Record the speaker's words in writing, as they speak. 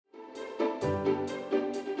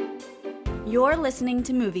You're listening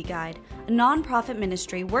to Movie Guide, a non-profit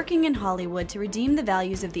ministry working in Hollywood to redeem the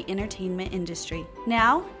values of the entertainment industry.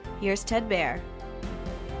 Now, here's Ted Baer.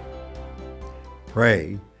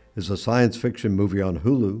 Prey is a science fiction movie on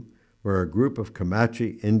Hulu where a group of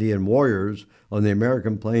Comanche Indian warriors on the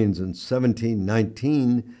American plains in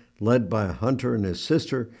 1719, led by a hunter and his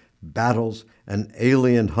sister, battles an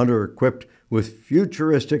alien hunter equipped with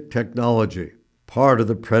futuristic technology. Part of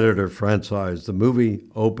the Predator franchise, the movie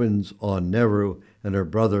opens on Nehru and her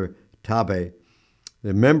brother Tabe,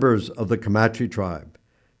 the members of the Comanche tribe.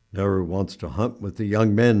 Nehru wants to hunt with the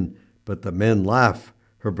young men, but the men laugh.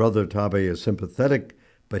 Her brother Tabe is sympathetic,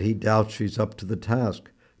 but he doubts she's up to the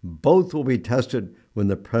task. Both will be tested when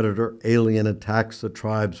the Predator alien attacks the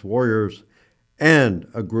tribe's warriors and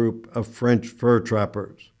a group of French fur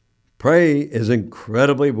trappers. Prey is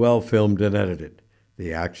incredibly well filmed and edited.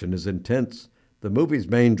 The action is intense. The movie's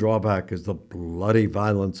main drawback is the bloody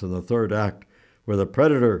violence in the third act, where the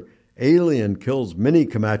Predator alien kills many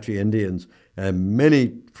Comanche Indians and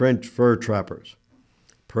many French fur trappers.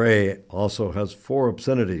 Prey also has 4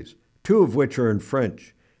 obscenities, 2 of which are in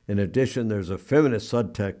French. In addition, there's a feminist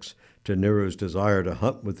subtext to Nehru's desire to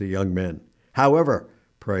hunt with the young men. However,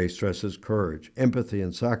 Prey stresses courage, empathy,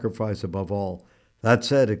 and sacrifice above all. That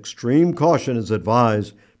said, extreme caution is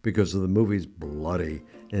advised because of the movie's bloody,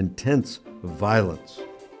 intense violence.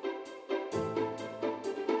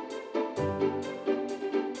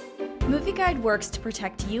 Movie Guide works to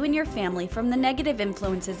protect you and your family from the negative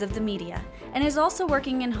influences of the media and is also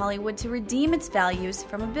working in Hollywood to redeem its values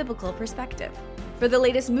from a biblical perspective. For the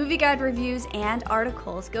latest Movie Guide reviews and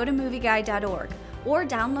articles, go to movieguide.org or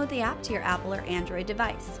download the app to your Apple or Android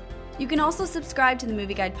device. You can also subscribe to the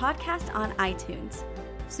Movie Guide podcast on iTunes.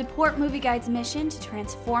 Support Movie Guide's mission to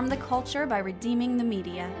transform the culture by redeeming the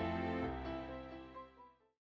media.